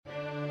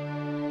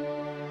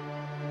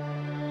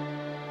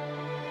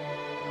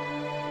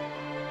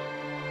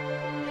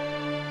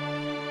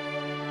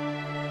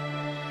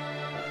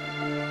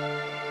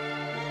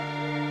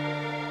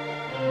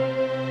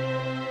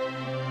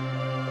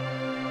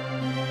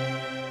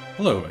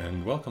Hello,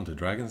 and welcome to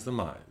Dragon's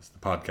Demise, the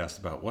podcast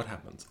about what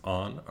happens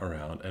on,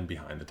 around, and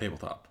behind the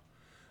tabletop.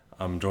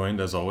 I'm joined,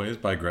 as always,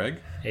 by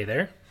Greg. Hey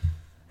there.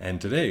 And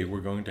today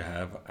we're going to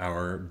have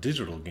our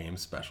digital game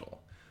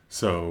special.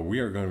 So we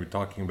are going to be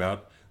talking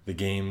about the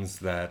games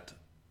that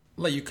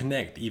let you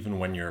connect even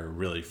when you're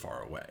really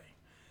far away.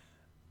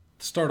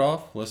 To start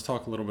off, let's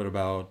talk a little bit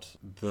about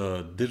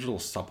the digital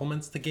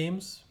supplements to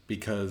games,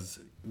 because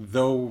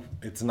though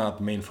it's not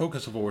the main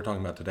focus of what we're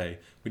talking about today,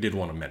 we did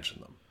want to mention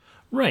them.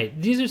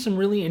 Right. These are some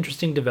really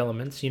interesting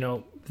developments.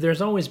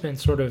 There's always been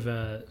sort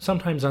of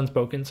sometimes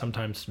unspoken,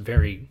 sometimes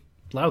very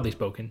loudly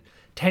spoken,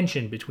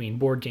 tension between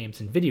board games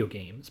and video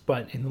games.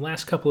 But in the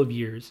last couple of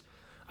years,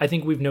 I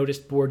think we've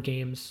noticed board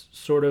games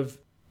sort of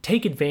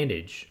take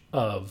advantage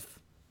of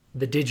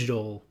the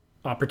digital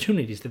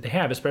opportunities that they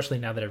have, especially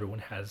now that everyone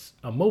has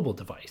a mobile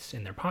device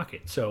in their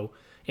pocket. So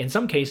in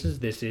some cases,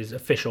 this is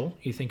official.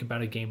 You think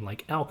about a game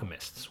like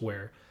Alchemists,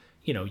 where,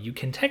 you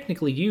can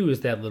technically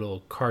use that little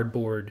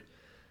cardboard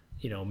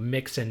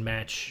mix and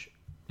match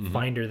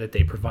finder that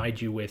they provide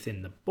you with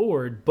in the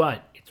board,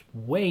 but it's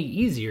way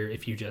easier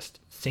if you just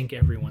sync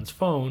everyone's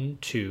phone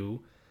to,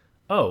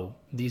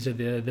 these are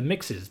the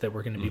mixes that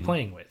we're going to be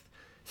playing with.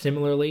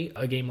 Similarly,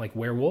 a game like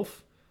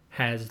Werewolf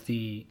has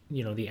the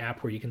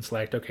app where you can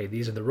select, okay,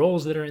 these are the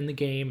roles that are in the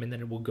game, and then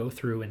it will go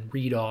through and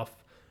read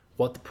off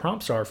what the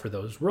prompts are for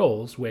those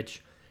roles,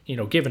 which,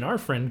 given our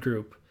friend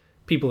group,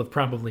 people have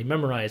probably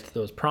memorized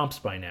those prompts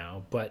by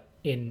now, but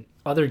in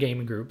other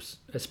gaming groups,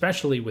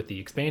 especially with the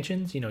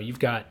expansions, you've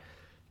got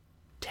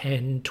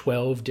 10,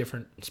 12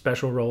 different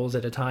special roles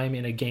at a time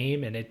in a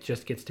game, and it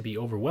just gets to be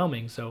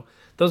overwhelming. So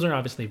those are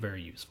obviously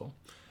very useful.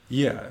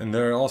 Yeah, and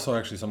there are also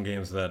actually some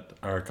games that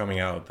are coming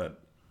out that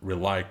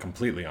rely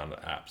completely on the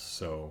apps.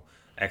 So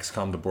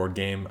XCOM, the board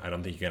game, I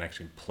don't think you can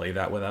actually play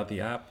that without the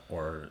app,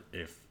 or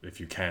if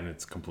you can,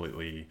 it's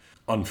completely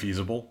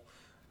unfeasible.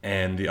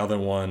 And the other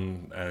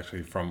one,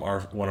 actually from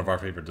one of our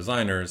favorite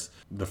designers,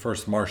 The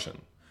First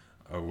Martian,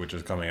 which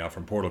is coming out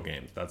from Portal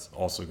Games, that's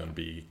also going to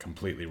be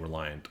completely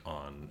reliant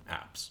on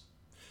apps.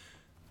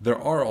 There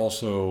are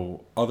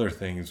also other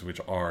things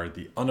which are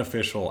the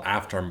unofficial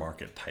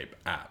aftermarket type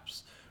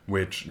apps,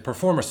 which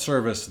perform a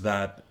service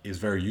that is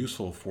very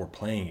useful for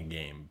playing a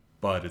game,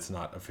 but it's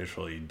not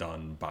officially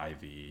done by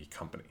the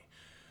company.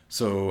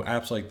 So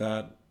apps like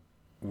that,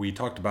 we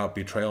talked about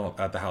Betrayal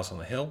at the House on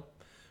the Hill,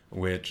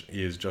 which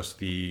is just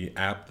the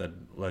app that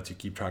lets you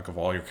keep track of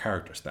all your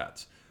character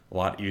stats. A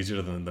lot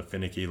easier than the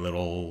finicky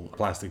little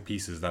plastic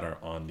pieces that are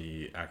on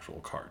the actual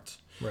cards.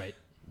 Right.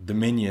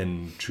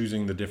 Dominion,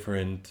 choosing the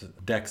different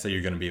decks that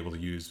you're going to be able to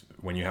use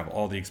when you have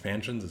all the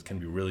expansions, it can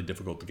be really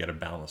difficult to get a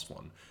balanced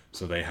one.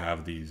 So they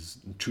have these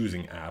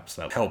choosing apps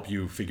that help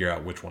you figure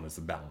out which one is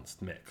the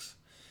balanced mix.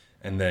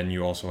 And then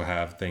you also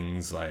have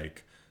things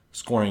like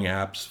scoring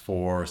apps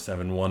for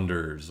Seven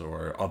Wonders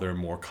or other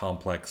more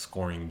complex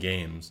scoring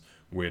games,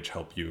 which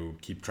help you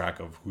keep track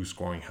of who's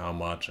scoring how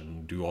much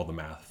and do all the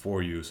math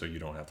for you so you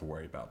don't have to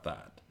worry about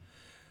that.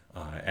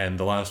 And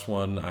the last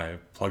one,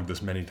 I've plugged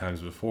this many times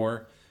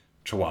before,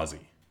 Chwazi.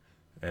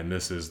 And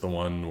this is the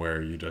one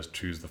where you just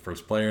choose the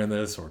first player in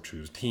this or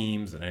choose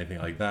teams and anything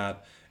like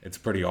that. It's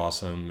pretty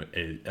awesome.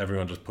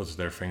 Everyone just puts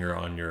their finger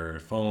on your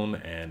phone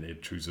and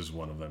it chooses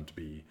one of them to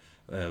be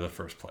the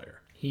first player.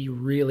 He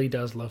really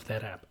does love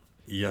that app.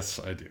 Yes,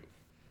 I do.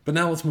 But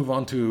now let's move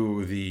on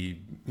to the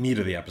meat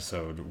of the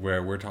episode,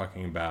 where we're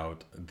talking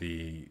about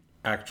the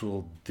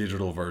actual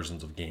digital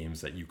versions of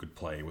games that you could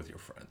play with your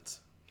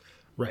friends.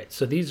 Right.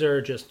 So these are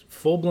just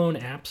full-blown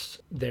apps.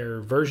 They're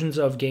versions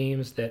of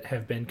games that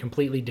have been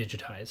completely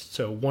digitized.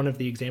 So one of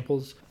the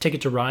examples,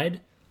 Ticket to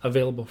Ride,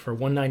 available for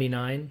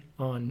 $1.99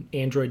 on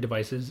Android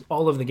devices.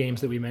 All of the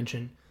games that we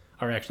mention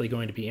are actually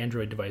going to be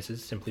Android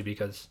devices, simply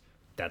because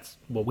that's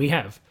what we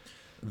have.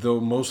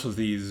 Though most of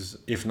these,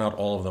 if not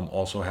all of them,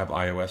 also have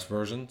iOS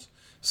versions.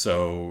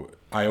 So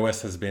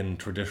iOS has been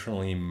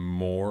traditionally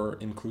more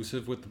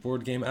inclusive with the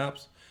board game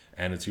apps,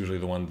 and it's usually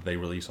the one that they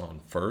release on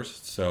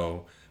first.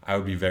 So I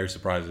would be very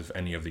surprised if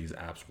any of these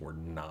apps were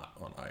not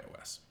on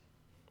iOS.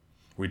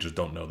 We just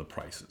don't know the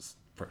prices,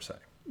 per se.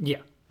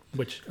 Yeah,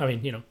 which,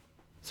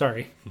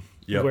 sorry.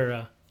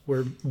 Yep.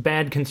 We're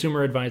bad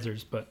consumer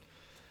advisors, but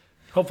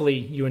hopefully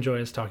you enjoy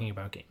us talking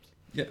about games.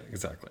 Yeah,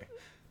 exactly.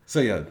 So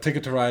yeah,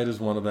 Ticket to Ride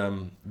is one of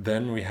them.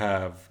 Then we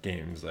have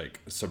games like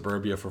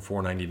Suburbia for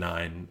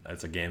 $4.99.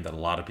 It's a game that a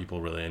lot of people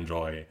really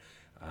enjoy,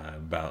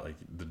 about like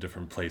the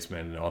different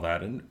placement and all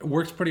that, and it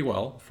works pretty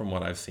well from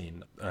what I've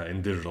seen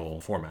in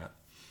digital format.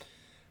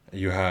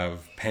 You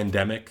have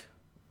Pandemic.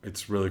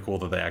 It's really cool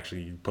that they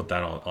actually put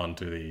that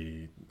onto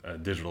the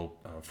digital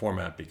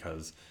format,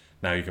 because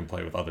now you can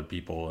play with other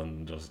people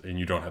and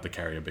you don't have to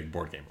carry a big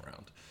board game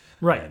around.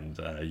 Right. And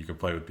you can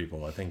play with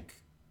people. I think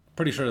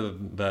pretty sure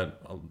that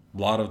a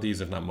lot of these,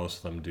 if not most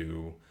of them,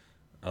 do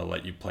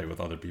let you play with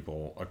other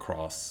people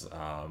across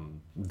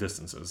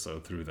distances, so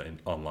through the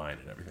online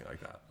and everything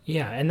like that.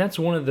 Yeah, and that's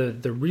one of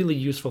the really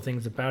useful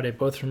things about it,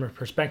 both from a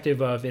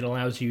perspective of it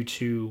allows you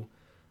to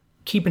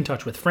keep in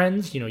touch with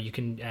friends. You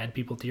can add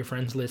people to your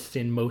friends lists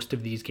in most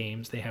of these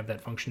games. They have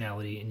that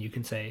functionality, and you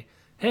can say,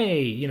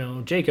 hey,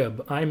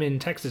 Jacob, I'm in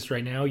Texas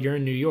right now, you're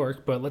in New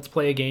York, but let's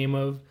play a game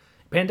of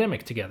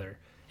Pandemic together.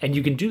 And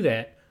you can do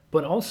that,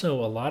 but also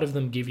a lot of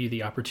them give you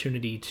the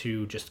opportunity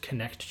to just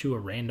connect to a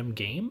random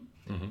game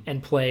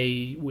and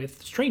play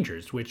with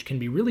strangers, which can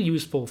be really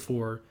useful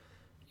for,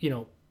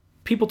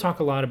 people talk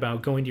a lot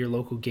about going to your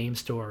local game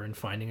store and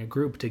finding a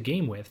group to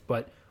game with,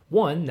 but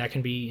one, that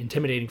can be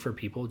intimidating for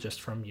people just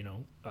from,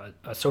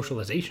 a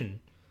socialization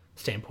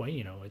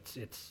standpoint.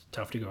 It's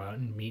tough to go out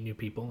and meet new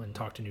people and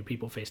talk to new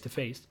people face to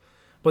face.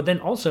 But then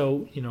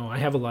also, I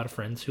have a lot of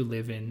friends who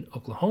live in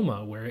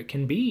Oklahoma where it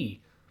can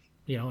be,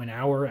 an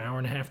hour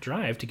and a half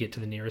drive to get to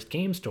the nearest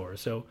game store.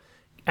 So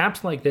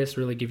apps like this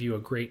really give you a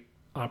great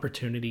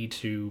opportunity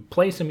to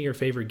play some of your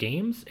favorite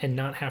games and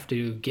not have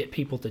to get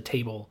people to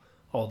table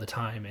all the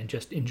time and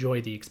just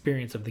enjoy the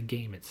experience of the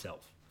game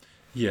itself.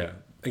 Yeah.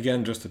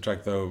 Again, just to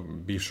check though,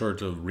 be sure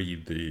to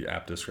read the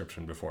app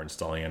description before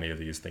installing any of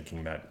these,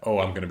 thinking that,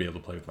 I'm going to be able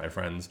to play with my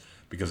friends,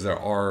 because there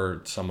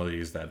are some of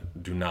these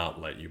that do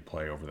not let you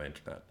play over the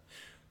internet.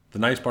 The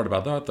nice part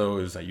about that though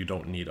is that you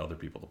don't need other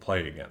people to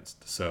play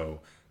against.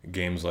 So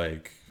games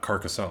like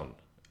Carcassonne,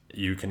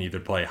 you can either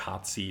play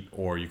hot seat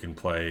or you can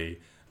play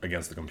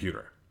against the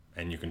computer,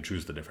 and you can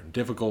choose the different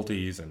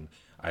difficulties, and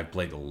I've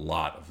played a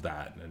lot of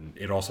that, and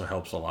it also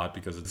helps a lot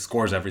because it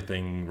scores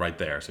everything right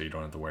there, so you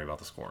don't have to worry about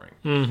the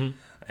scoring.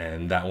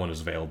 And that one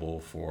is available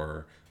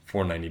for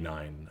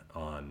 $4.99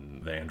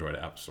 on the Android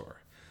App Store.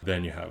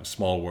 Then you have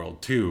Small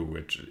World 2,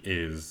 which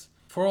is,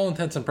 for all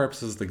intents and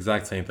purposes, the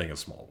exact same thing as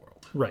Small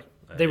World. Right.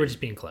 They were just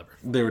being clever.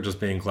 They were just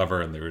being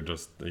clever, and they were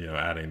just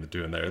adding the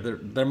two in there.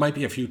 There might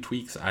be a few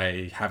tweaks.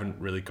 I haven't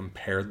really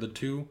compared the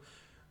two,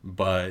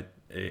 but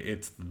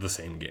it's the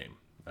same game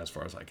as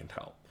far as I can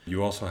tell.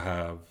 You also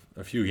have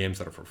a few games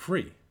that are for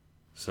free.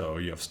 So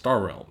you have Star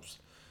Realms.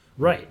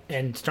 Right,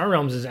 and Star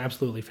Realms is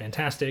absolutely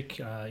fantastic.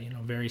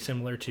 Very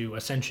similar to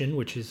Ascension,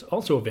 which is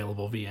also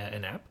available via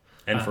an app.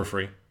 And for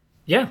free.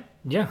 Yeah.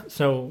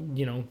 So,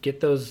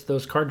 get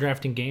those card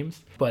drafting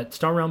games. But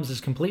Star Realms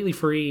is completely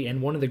free,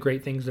 and one of the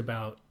great things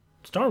about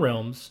Star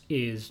Realms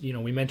is,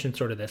 we mentioned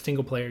sort of that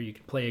single player, you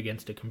can play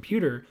against a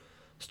computer.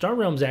 Star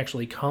Realms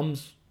actually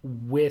comes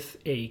with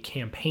a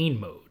campaign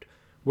mode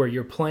where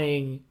you're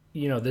playing,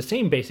 the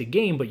same basic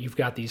game, but you've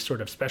got these sort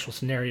of special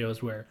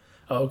scenarios where,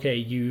 okay,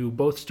 you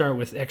both start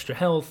with extra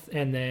health,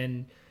 and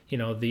then,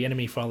 the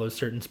enemy follows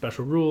certain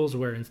special rules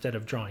where instead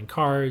of drawing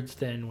cards,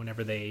 then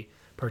whenever they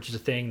purchase a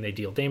thing, they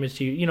deal damage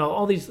to you.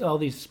 All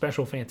these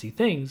special fancy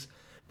things,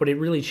 but it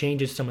really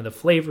changes some of the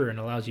flavor and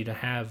allows you to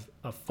have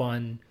a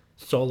fun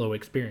solo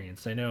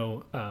experience. I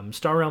know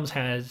Star Realms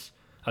has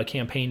a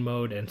campaign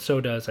mode, and so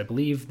does, I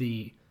believe,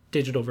 the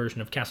digital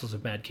version of Castles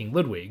of Mad King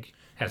Ludwig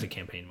has a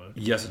campaign mode.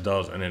 Yes, it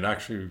does, and it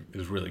actually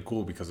is really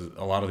cool because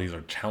a lot of these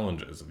are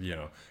challenges.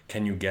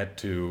 Can you get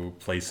to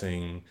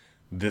placing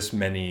this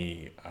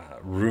many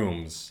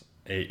rooms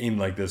in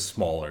like this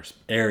smaller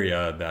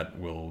area that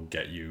will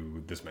get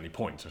you this many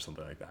points or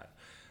something like that?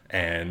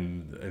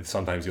 And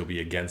sometimes you'll be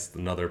against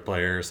another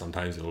player,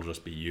 sometimes it'll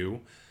just be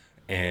you.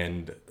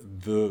 And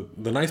the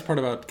nice part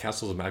about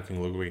Castles of Mad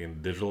King Ludwig in the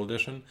digital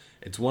edition,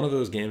 it's one of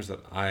those games that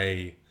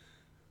I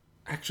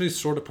actually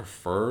sort of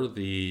prefer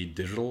the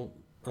digital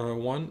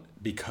one,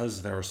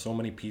 because there are so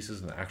many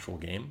pieces in the actual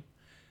game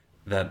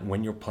that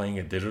when you're playing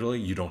it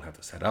digitally, you don't have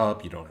to set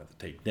up, you don't have to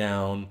take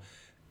down,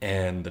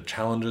 and the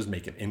challenges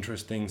make it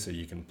interesting, so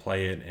you can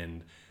play it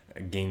and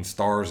gain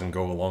stars and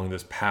go along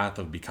this path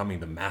of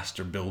becoming the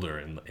master builder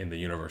in the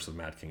universe of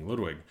Mad King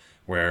Ludwig,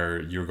 where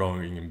you're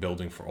going and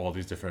building for all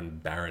these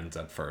different barons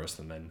at first,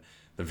 and then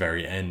the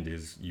very end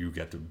is you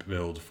get to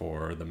build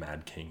for the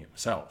Mad King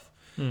himself.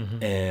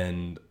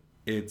 And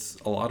it's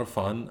a lot of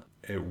fun.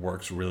 It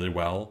works really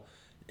well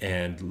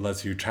and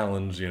lets you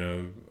challenge,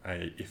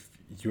 if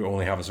you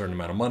only have a certain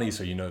amount of money,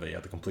 so that you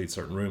have to complete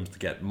certain rooms to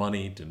get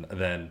money to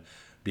then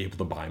be able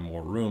to buy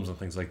more rooms and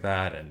things like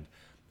that. And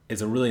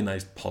it's a really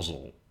nice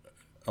puzzle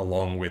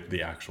along with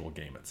the actual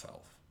game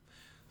itself.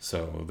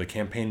 So the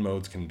campaign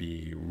modes can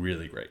be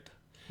really great.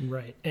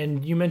 Right.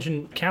 And you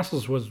mentioned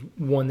Castles was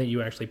one that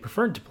you actually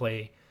preferred to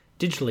play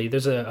digitally.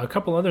 There's a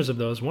couple others of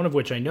those, one of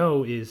which I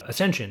know is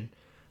Ascension,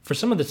 for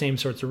some of the same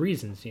sorts of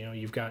reasons.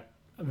 You've got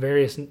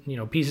various,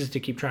 pieces to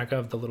keep track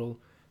of, the little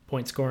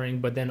point scoring,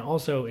 but then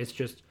also it's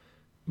just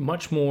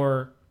much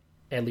more,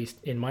 at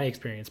least in my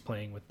experience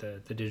playing with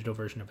the digital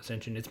version of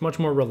Ascension, it's much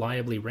more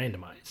reliably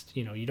randomized.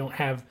 You don't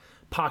have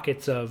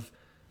pockets of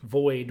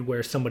void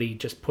where somebody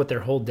just put their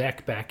whole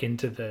deck back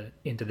into the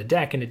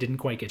deck and it didn't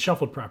quite get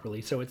shuffled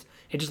properly. So it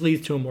just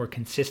leads to a more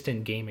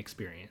consistent game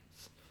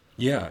experience.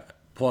 Yeah.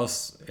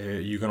 Plus,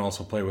 you can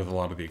also play with a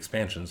lot of the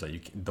expansions that you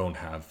don't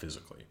have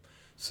physically.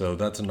 So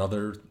that's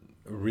another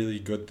really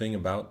good thing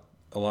about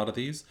a lot of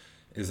these,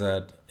 is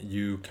that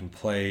you can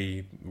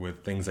play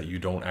with things that you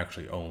don't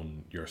actually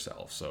own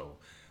yourself. So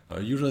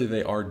usually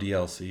they are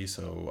DLC,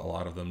 so a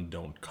lot of them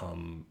don't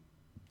come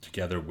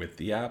together with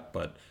the app,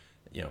 but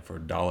for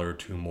 $1 or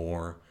 $2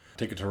 more.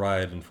 Ticket to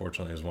Ride,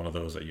 unfortunately, is one of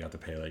those that you have to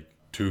pay like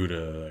 $2 to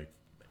like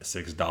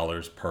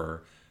 $6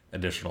 per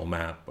additional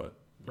map, but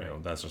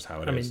that's just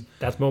how it is. I mean,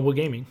 that's mobile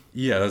gaming.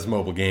 Yeah, that's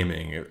mobile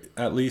gaming.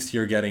 At least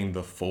you're getting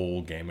the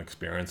full game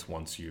experience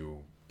once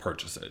you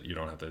purchase it. You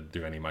don't have to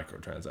do any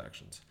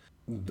microtransactions.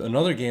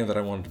 Another game that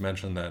I wanted to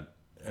mention that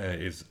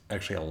is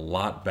actually a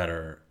lot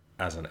better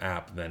as an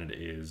app than it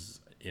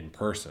is in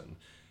person,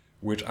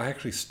 which I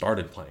actually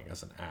started playing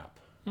as an app,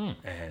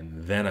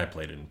 and then I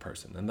played it in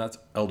person, and that's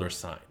Elder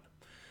Sign.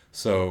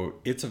 So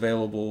it's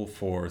available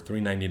for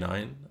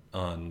 $3.99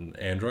 on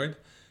Android,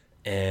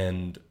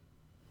 and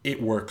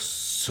it works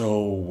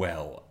so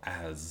well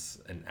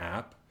as an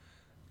app.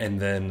 And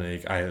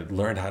then I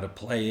learned how to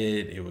play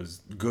it. It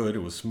was good. It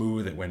was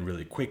smooth. It went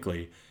really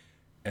quickly.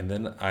 And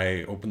then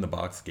I opened the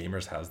box.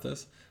 Gamers has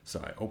this. So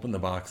I opened the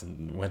box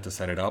and went to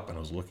set it up, and I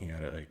was looking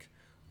at it like,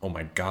 oh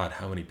my God,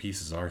 how many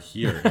pieces are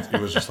here? It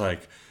was just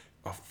like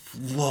a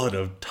flood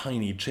of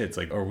tiny chits.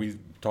 Like, or we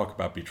talk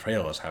about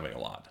Betrayal as having a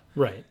lot.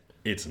 Right.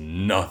 It's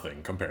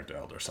nothing compared to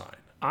Elder Sign.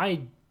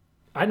 I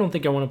don't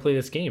think I want to play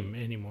this game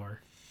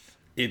anymore.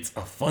 It's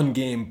a fun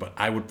game, but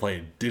I would play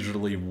it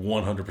digitally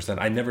 100%.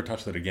 I never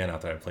touched it again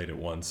after I played it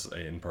once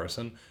in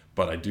person,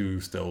 but I do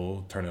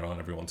still turn it on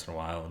every once in a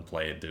while and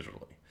play it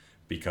digitally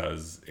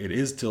because it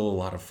is still a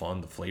lot of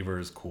fun. The flavor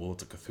is cool.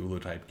 It's a Cthulhu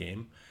type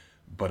game,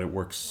 but it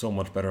works so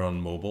much better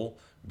on mobile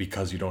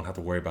because you don't have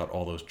to worry about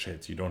all those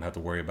chits. You don't have to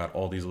worry about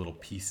all these little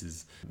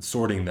pieces,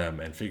 sorting them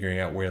and figuring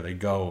out where they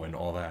go and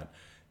all that.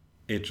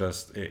 It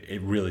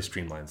really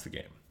streamlines the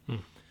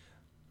game.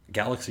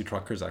 Galaxy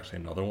Trucker is actually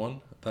another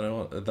one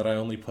that I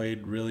only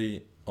played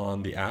really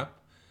on the app,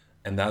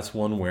 and that's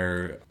one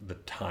where the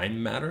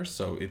time matters.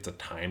 So it's a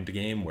timed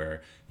game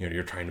where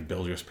you're trying to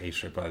build your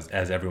spaceship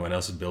as everyone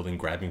else is building,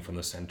 grabbing from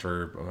the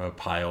center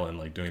pile and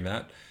like doing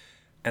that.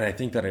 And I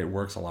think that it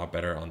works a lot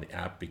better on the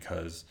app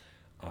because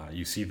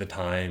you see the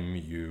time.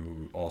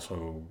 You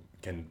also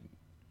can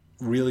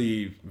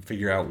really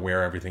figure out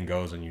where everything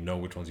goes, and you know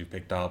which ones you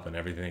picked up and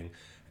everything.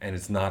 And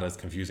it's not as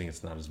confusing.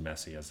 It's not as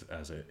messy as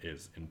it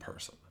is in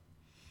person.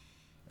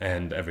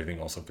 And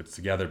everything also fits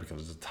together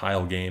because it's a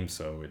tile game,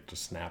 so it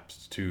just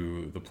snaps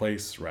to the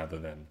place rather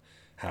than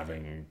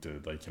having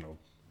to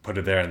put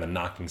it there and then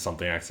knocking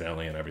something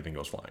accidentally and everything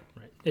goes flying.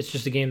 Right. It's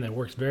just a game that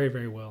works very,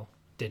 very well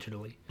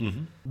digitally.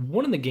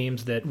 One of the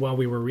games that while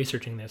we were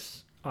researching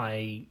this,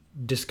 I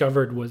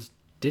discovered was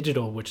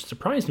digital, which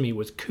surprised me,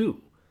 was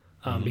Coup.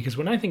 Because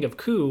when I think of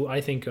Coup, I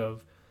think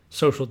of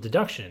social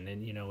deduction.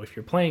 And, if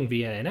you're playing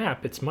via an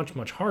app, it's much,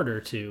 much harder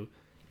to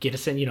get a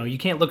sense. You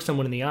can't look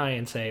someone in the eye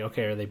and say,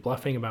 okay, are they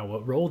bluffing about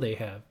what role they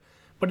have?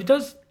 But it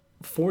does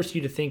force you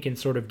to think in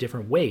sort of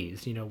different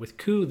ways. With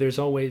Coup, there's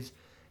always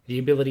the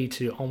ability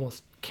to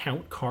almost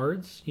count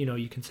cards.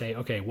 You can say,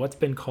 okay, what's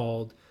been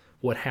called,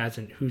 what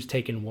hasn't, who's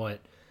taken what.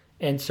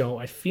 And so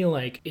I feel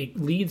like it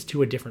leads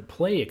to a different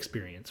play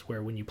experience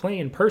where when you play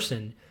in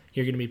person,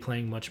 you're going to be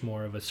playing much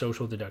more of a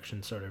social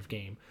deduction sort of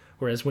game.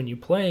 Whereas when you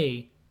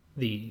play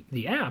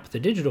the app, the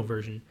digital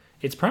version,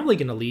 it's probably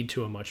going to lead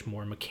to a much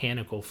more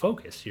mechanical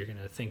focus. You're going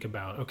to think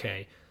about,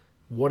 okay,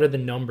 what are the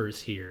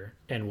numbers here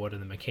and what are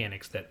the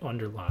mechanics that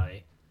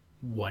underlie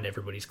what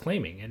everybody's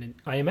claiming? And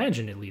I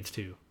imagine it leads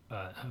to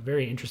a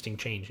very interesting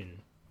change in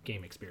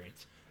game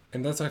experience.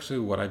 And that's actually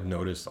what I've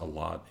noticed a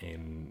lot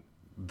in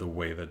the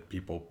way that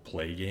people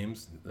play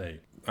games.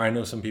 I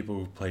know some people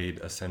who've played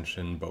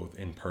Ascension both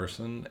in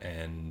person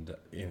and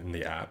in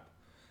the app.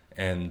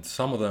 And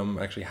some of them,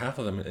 actually half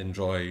of them,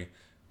 enjoy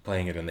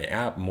playing it in the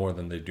app more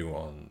than they do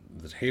on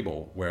the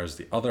table, whereas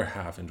the other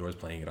half enjoys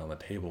playing it on the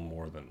table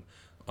more than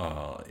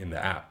in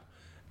the app.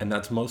 And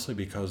that's mostly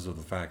because of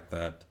the fact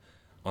that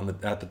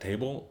at the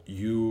table,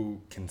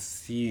 you can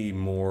see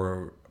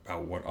more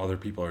about what other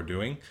people are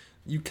doing.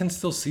 You can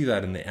still see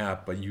that in the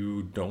app, but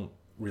you don't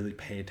really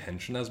pay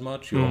attention as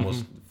much. You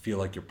almost feel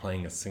like you're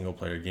playing a single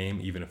player game,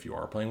 even if you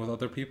are playing with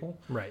other people.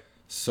 Right.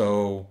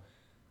 So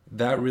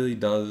that really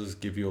does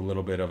give you a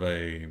little bit of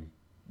a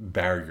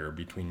barrier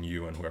between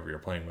you and whoever you're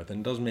playing with,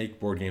 and does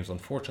make board games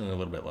unfortunately a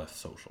little bit less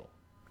social.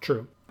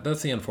 True.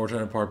 That's the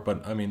unfortunate part,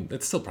 but I mean,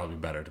 it's still probably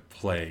better to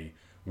play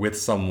with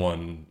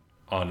someone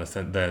on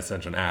the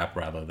Ascension app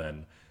rather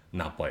than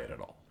not play it at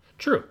all.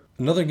 True.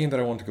 Another game that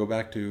I want to go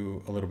back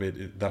to a little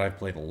bit that I've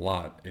played a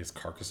lot is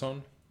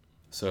Carcassonne.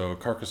 So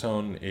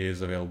Carcassonne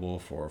is available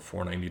for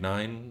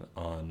 $4.99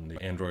 on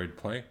the Android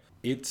Play.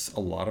 It's a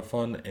lot of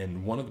fun,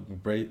 and one of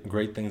the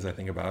great things I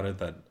think about it,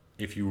 that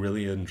if you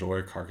really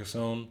enjoy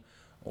Carcassonne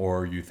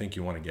or you think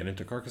you want to get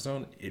into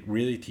Carcassonne, it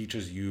really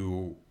teaches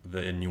you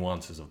the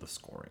nuances of the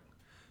scoring.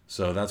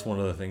 So that's one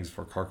of the things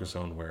for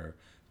Carcassonne where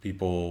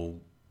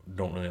people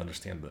don't really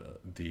understand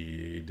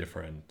the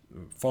different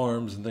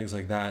farms and things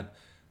like that.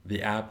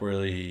 The app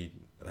really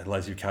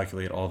lets you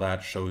calculate all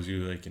that, shows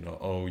you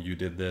oh, you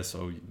did this,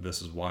 oh,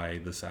 this is why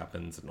this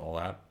happens and all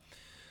that.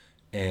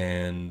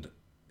 And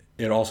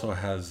it also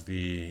has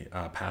the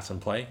pass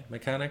and play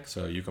mechanic,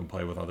 so you can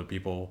play with other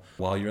people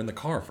while you're in the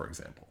car, for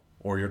example.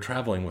 or you're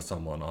traveling with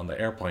someone on the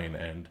airplane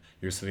and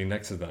you're sitting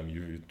next to them.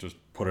 You just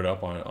put it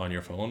up on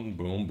your phone,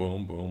 boom,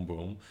 boom, boom,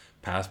 boom,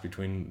 pass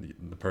between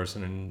the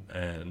person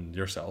and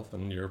yourself,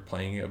 and you're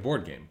playing a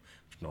board game,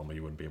 which normally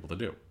you wouldn't be able to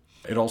do.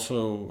 It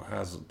also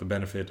has the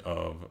benefit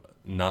of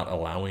not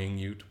allowing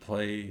you to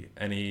play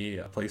any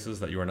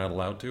places that you are not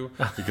allowed to,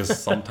 because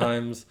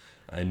sometimes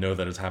I know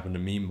that it's happened to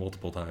me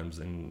multiple times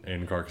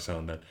in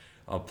Carcassonne that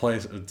I'll play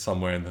it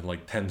somewhere and then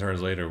like 10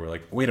 turns later we're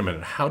like, wait a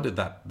minute, how did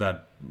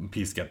that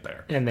piece get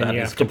there? And then that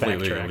you is have to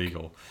completely backtrack.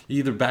 illegal. You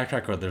either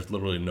backtrack or there's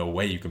literally no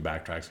way you can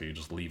backtrack, so you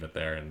just leave it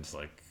there and it's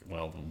like,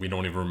 well, we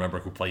don't even remember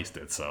who placed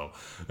it, so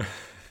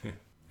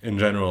in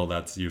general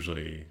that's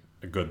usually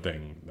a good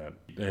thing, that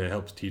it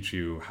helps teach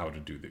you how to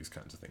do these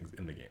kinds of things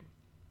in the game.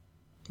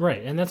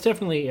 Right, and that's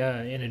definitely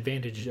an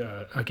advantage.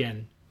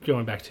 Again,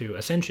 going back to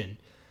Ascension,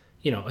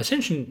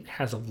 Ascension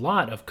has a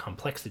lot of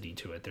complexity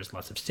to it. There's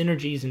lots of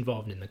synergies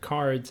involved in the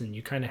cards, and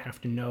you kind of have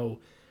to know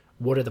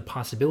what are the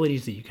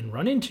possibilities that you can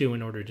run into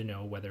in order to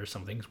know whether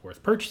something's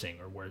worth purchasing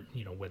or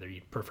whether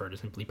you'd prefer to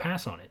simply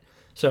pass on it.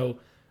 So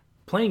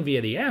playing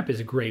via the app is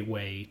a great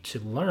way to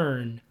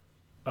learn,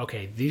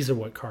 okay, these are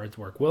what cards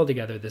work well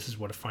together. This is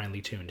what a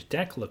finely tuned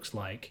deck looks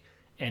like.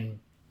 And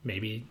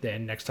maybe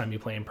then next time you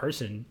play in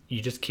person,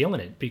 you're just killing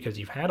it because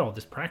you've had all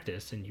this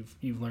practice and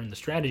you've learned the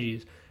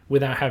strategies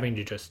without having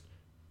to just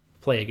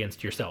play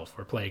against yourself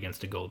or play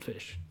against a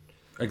goldfish.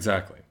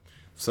 Exactly.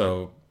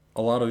 So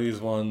a lot of these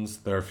ones,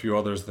 there are a few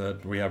others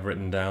that we have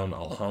written down.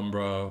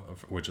 Alhambra,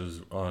 which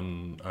is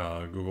on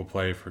Google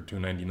Play for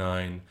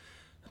 $2.99.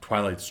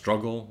 Twilight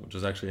Struggle, which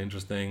is actually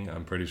interesting.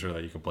 I'm pretty sure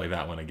that you can play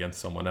that one against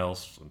someone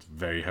else. It's a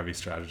very heavy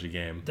strategy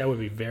game. That would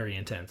be very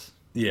intense.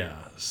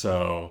 Yeah,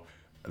 so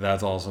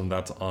that's awesome.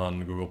 That's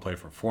on Google Play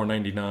for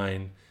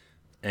 $4.99.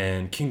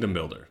 And Kingdom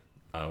Builder,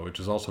 which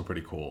is also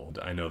pretty cool.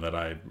 I know that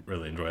I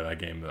really enjoy that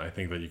game. I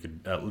think that you could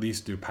at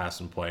least do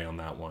pass and play on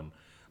that one.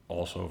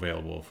 Also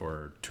available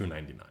for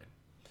 $2.99.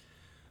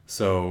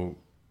 So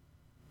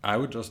I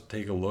would just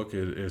take a look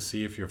at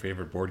see if your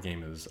favorite board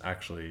game is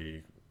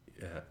actually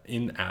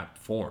in-app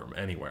form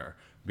anywhere,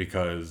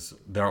 because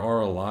there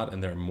are a lot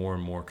and there are more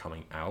and more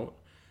coming out,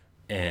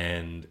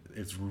 and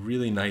it's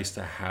really nice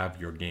to have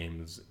your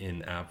games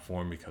in app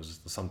form because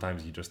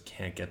sometimes you just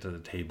can't get to the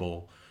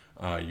table,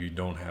 you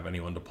don't have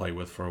anyone to play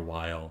with for a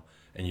while,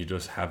 and you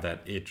just have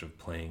that itch of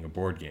playing a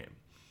board game.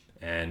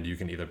 And you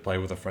can either play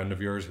with a friend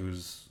of yours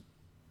who's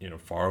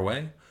far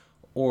away,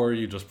 or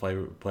you just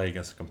play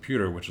against a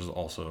computer, which is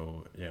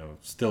also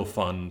still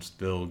fun,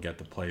 still get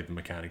to play the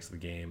mechanics of the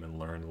game and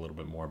learn a little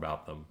bit more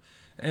about them.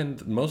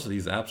 And most of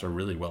these apps are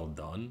really well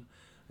done,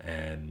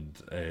 and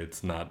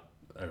it's not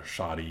a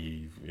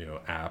shoddy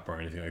app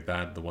or anything like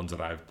that. The ones that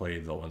I've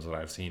played, the ones that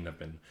I've seen have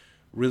been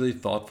really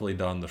thoughtfully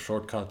done. The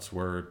shortcuts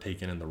were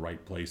taken in the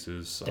right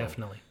places. So,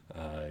 definitely.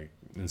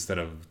 Instead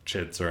of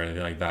chits or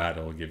anything like that,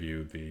 it'll give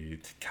you the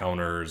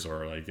counters,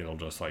 or it'll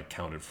just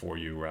count it for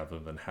you rather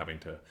than having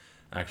to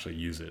actually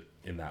use it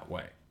in that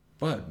way.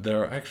 But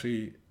there are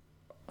actually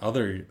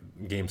other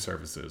game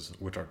services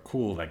which are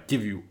cool that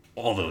give you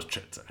all those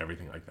chits and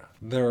everything like that.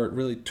 There are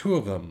really two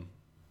of them,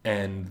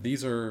 and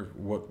these are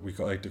what we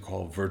like to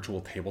call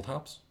virtual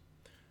tabletops.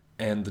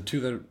 And the two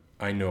that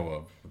I know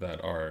of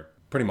that are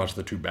pretty much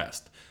the two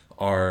best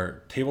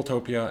are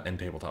Tabletopia and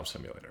Tabletop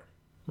Simulator.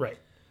 Right.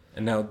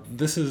 And now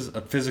this is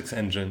a physics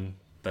engine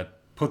that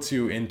puts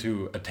you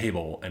into a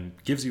table and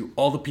gives you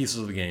all the pieces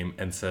of the game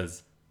and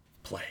says,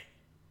 play.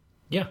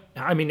 Yeah,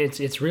 I mean,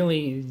 it's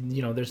really,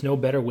 there's no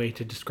better way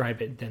to describe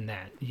it than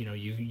that.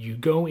 You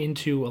go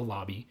into a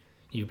lobby,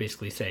 you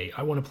basically say,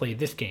 I want to play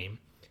this game,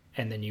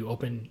 and then you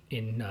open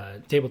in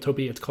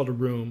Tabletopia, it's called a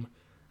room.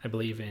 I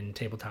believe in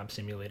Tabletop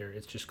Simulator,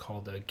 it's just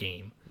called a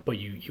game. But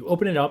you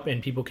open it up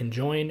and people can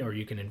join, or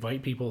you can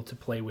invite people to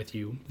play with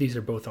you. These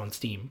are both on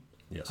Steam.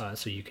 Yes.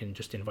 So you can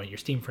just invite your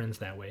Steam friends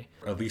that way.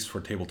 At least for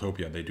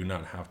Tabletopia, they do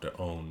not have to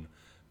own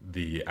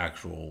the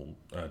actual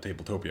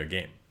Tabletopia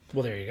game.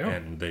 Well, there you go.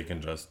 And they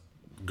can just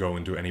go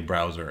into any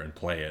browser and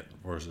play it,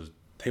 versus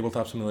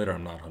Tabletop Simulator,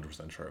 I'm not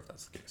 100% sure if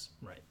that's the case.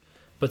 Right.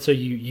 But so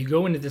you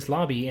go into this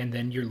lobby, and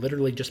then you're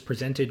literally just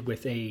presented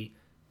with a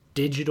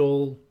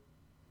digital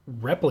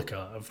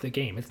replica of the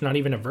game. It's not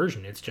even a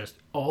version. It's just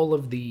all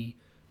of the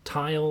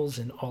tiles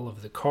and all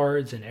of the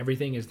cards and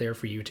everything is there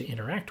for you to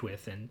interact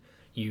with. And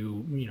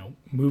you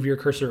move your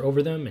cursor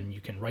over them, and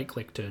you can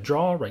right-click to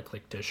draw,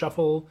 right-click to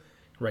shuffle,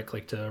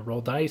 right-click to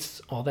roll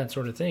dice, all that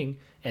sort of thing.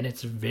 And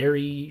it's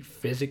very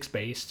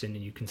physics-based, and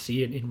you can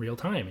see it in real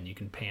time, and you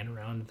can pan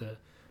around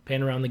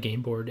the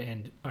game board.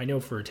 And I know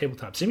for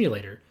Tabletop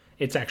Simulator,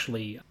 it's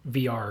actually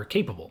VR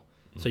capable.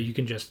 So you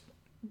can just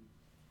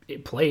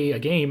play a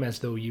game as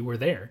though you were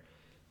there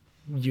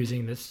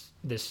using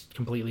this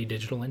completely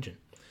digital engine.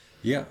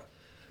 Yeah.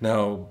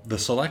 Now, the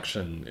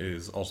selection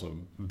is also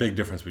a big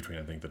difference between,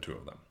 I think, the two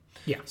of them.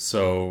 Yeah.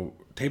 So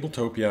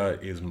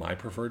Tabletopia is my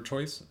preferred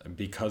choice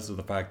because of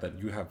the fact that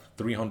you have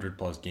 300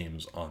 plus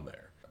games on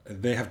there.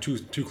 They have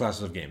two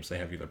classes of games. They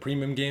have either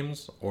premium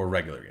games or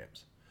regular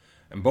games.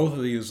 And both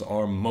of these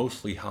are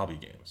mostly hobby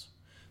games.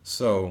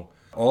 So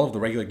All of the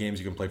regular games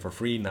you can play for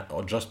free,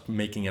 not just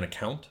making an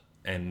account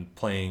and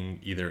playing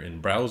either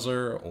in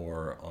browser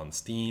or on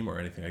Steam or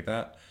anything like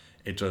that.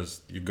 It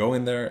just, you go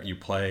in there, you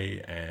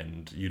play,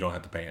 and you don't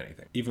have to pay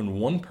anything. Even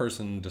one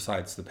person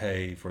decides to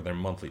pay for their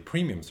monthly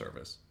premium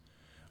service,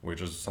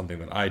 which is something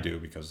that I do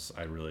because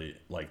I really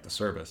like the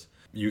service.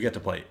 You get to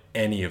play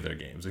any of their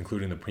games,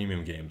 including the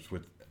premium games,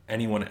 with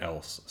anyone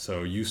else.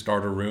 So you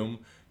start a room,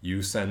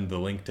 you send the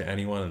link to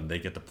anyone, and they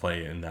get to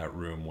play in that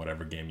room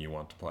whatever game you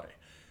want to play.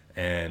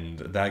 And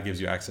that gives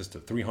you access to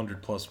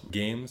 300 plus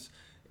games.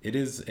 It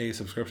is a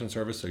subscription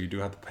service, so you do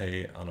have to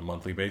pay on a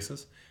monthly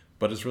basis,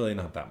 but it's really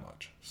not that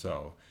much.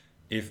 So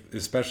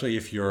especially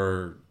if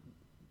you're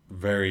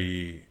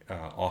very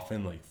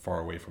often like far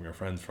away from your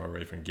friends, far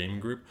away from your gaming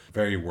group,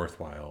 very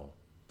worthwhile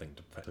thing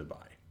to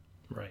buy.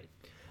 Right.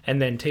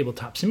 And then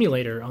Tabletop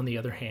Simulator, on the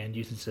other hand,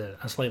 uses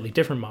a slightly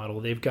different model.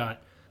 They've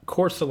got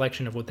core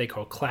selection of what they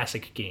call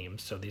classic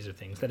games. So these are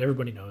things that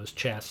everybody knows: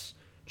 chess,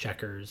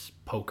 checkers,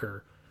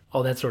 poker,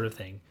 all that sort of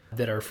thing,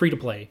 that are free to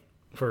play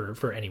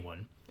for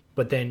anyone.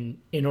 But then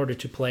in order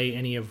to play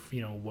any of,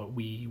 what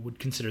we would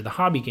consider the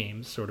hobby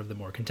games, sort of the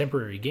more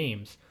contemporary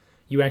games,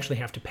 you actually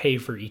have to pay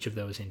for each of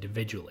those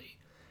individually.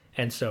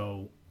 And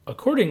so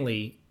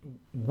accordingly,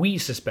 we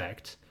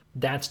suspect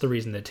that's the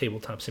reason that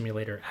Tabletop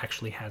Simulator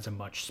actually has a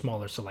much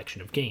smaller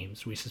selection of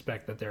games. We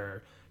suspect that there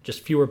are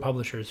just fewer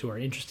publishers who are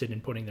interested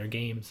in putting their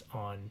games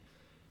on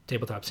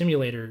Tabletop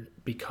Simulator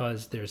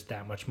because there's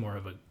that much more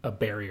of a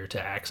barrier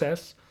to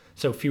access.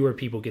 So fewer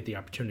people get the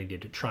opportunity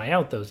to try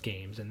out those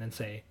games and then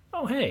say,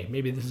 oh, hey,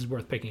 maybe this is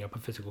worth picking up a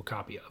physical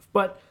copy of.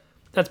 But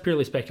that's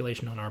purely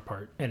speculation on our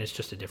part, and it's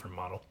just a different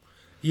model.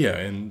 Yeah,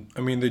 and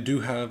I mean, they do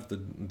have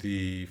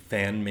the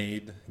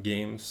fan-made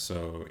games.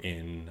 So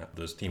in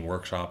the Steam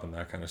Workshop and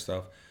that kind of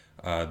stuff,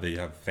 they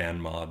have fan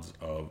mods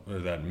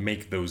that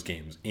make those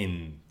games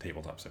in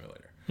Tabletop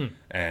Simulator.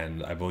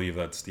 And I believe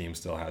that Steam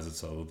still has it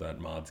so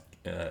that mods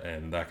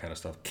and that kind of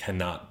stuff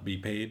cannot be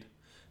paid.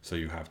 So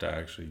you have to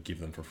actually give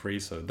them for free.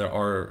 So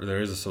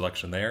there is a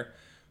selection there.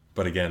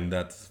 But again,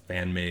 that's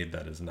fan-made.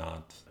 That is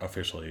not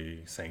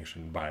officially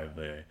sanctioned by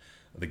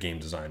the game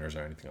designers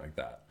or anything like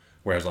that.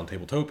 Whereas on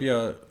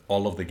Tabletopia,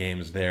 all of the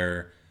games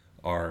there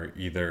are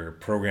either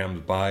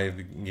programmed by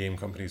the game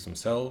companies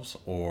themselves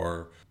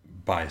or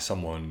by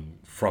someone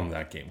from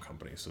that game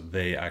company. So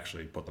they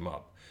actually put them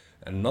up.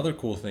 Another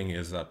cool thing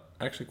is that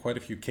actually quite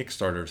a few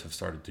Kickstarters have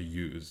started to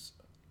use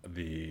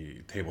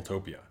the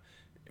Tabletopia.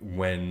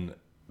 When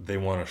they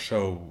want to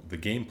show the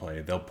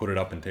gameplay, they'll put it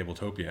up in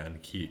Tabletopia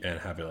and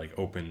have it like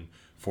open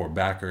for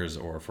backers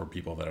or for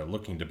people that are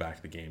looking to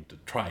back the game to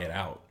try it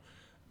out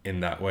in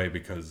that way,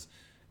 because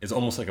it's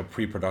almost like a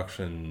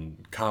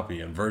pre-production copy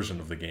and version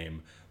of the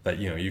game that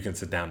you can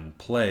sit down and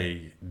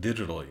play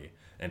digitally,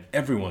 and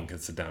everyone can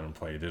sit down and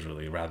play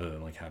digitally rather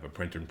than like have a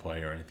print and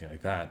play or anything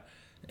like that.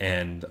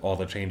 And all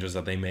the changes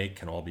that they make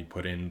can all be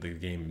put in the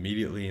game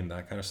immediately and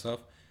that kind of stuff.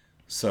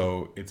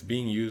 So it's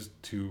being used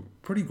to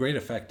pretty great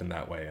effect in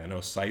that way. I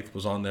know Scythe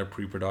was on their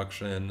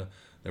pre-production.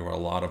 There were a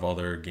lot of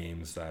other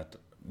games that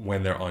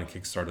when they're on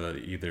Kickstarter, they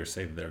either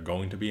say that they're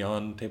going to be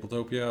on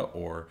Tabletopia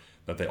or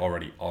that they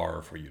already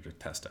are for you to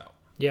test out.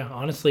 Yeah,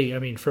 honestly, I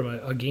mean, from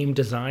a game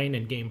design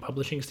and game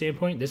publishing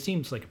standpoint, this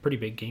seems like a pretty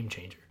big game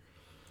changer.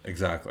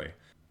 Exactly.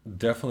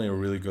 Definitely a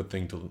really good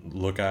thing to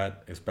look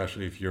at,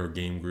 especially if your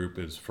game group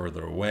is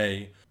further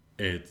away.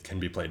 It can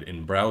be played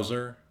in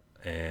browser,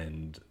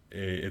 and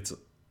it's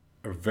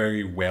a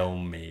very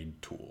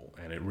well-made tool,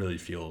 and it really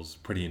feels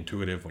pretty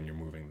intuitive when you're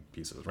moving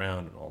pieces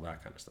around and all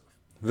that kind of stuff.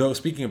 Though,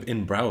 speaking of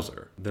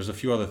in-browser, there's a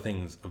few other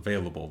things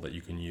available that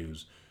you can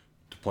use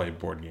to play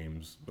board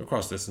games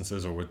across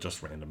distances or with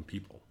just random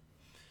people.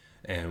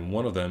 And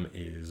one of them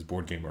is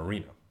Board Game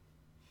Arena.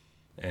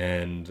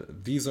 And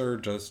these are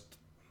just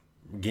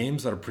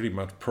games that are pretty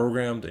much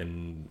programmed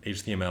in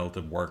HTML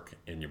to work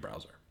in your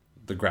browser.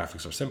 The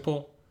graphics are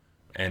simple,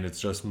 and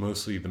it's just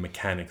mostly the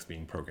mechanics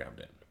being programmed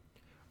in.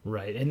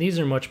 Right, and these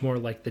are much more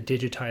like the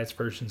digitized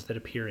versions that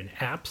appear in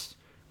apps,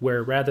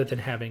 where rather than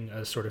having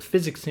a sort of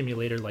physics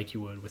simulator like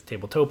you would with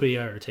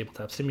Tabletopia or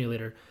Tabletop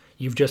Simulator,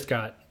 you've just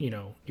got,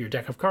 your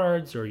deck of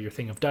cards or your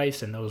thing of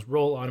dice, and those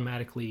roll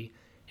automatically,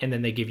 and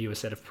then they give you a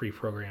set of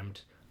pre-programmed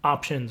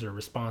options or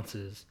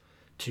responses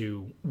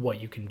to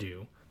what you can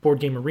do. Board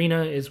Game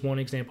Arena is one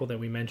example that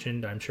we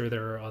mentioned. I'm sure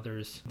there are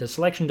others. The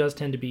selection does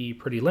tend to be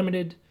pretty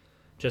limited,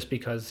 just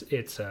because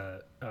it's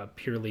a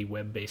purely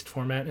web-based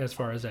format as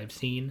far as I've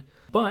seen.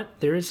 But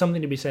there is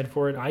something to be said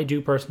for it. I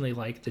do personally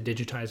like the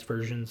digitized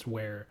versions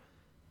where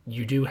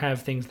you do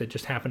have things that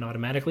just happen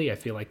automatically. I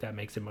feel like that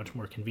makes it much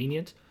more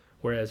convenient.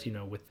 Whereas,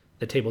 with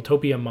the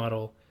Tabletopia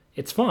model,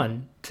 it's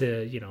fun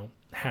to,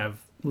 have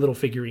little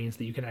figurines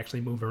that you can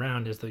actually move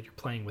around as though you're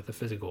playing with a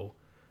physical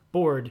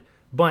board.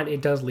 But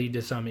it does lead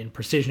to some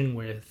imprecision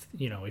with,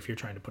 if you're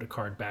trying to put a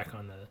card back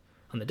on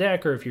the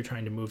deck, or if you're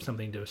trying to move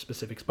something to a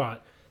specific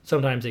spot,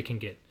 sometimes it can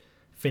get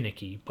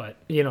finicky. But,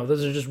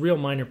 those are just real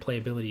minor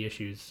playability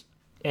issues.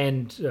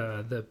 And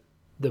the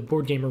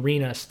Board Game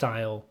Arena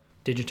style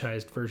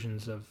digitized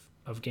versions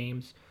of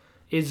games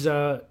is,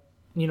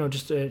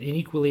 just an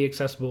equally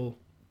accessible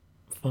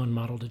fun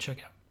model to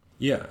check out.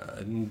 Yeah,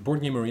 and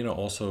Board Game Arena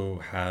also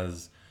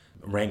has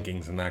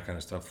rankings and that kind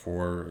of stuff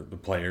for the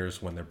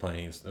players when they're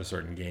playing a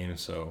certain game.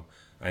 So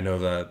I know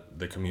that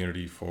the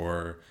community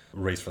for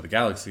Race for the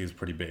Galaxy is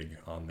pretty big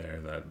on there,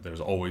 that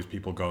there's always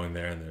people going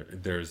there,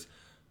 and there's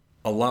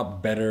a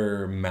lot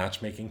better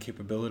matchmaking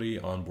capability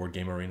on Board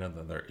Game Arena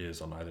than there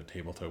is on either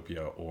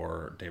Tabletopia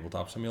or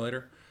Tabletop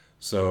Simulator.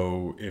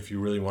 So if you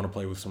really want to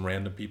play with some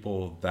random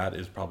people, that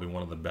is probably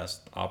one of the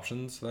best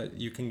options that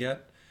you can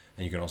get.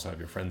 And you can also have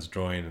your friends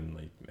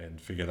join and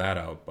figure that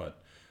out.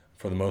 But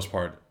for the most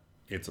part,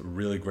 it's a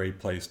really great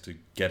place to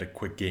get a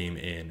quick game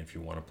in if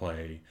you want to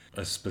play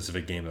a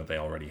specific game that they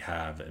already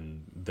have.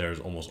 And there's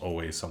almost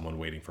always someone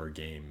waiting for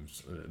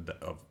games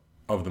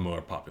of the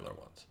more popular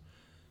ones.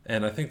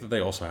 And I think that they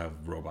also have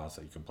robots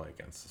that you can play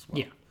against as well.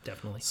 Yeah,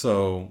 definitely.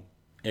 So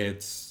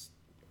it's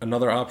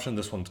another option.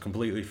 This one's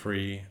completely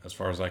free as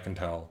far as I can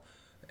tell.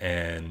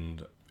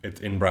 And it's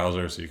in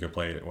browser, so you can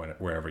play it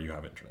wherever you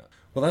have internet.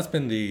 Well, that's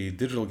been the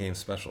Digital Game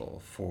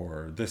Special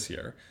for this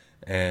year.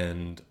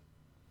 And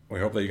we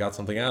hope that you got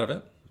something out of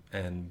it.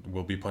 And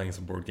we'll be playing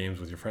some board games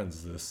with your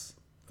friends this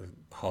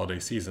holiday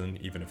season,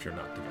 even if you're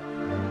not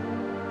together.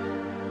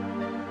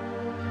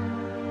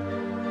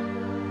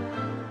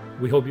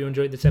 We hope you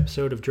enjoyed this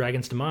episode of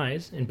Dragon's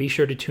Demise, and be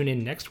sure to tune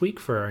in next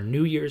week for our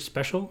New Year's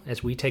special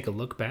as we take a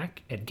look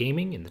back at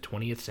gaming in the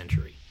 20th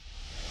century.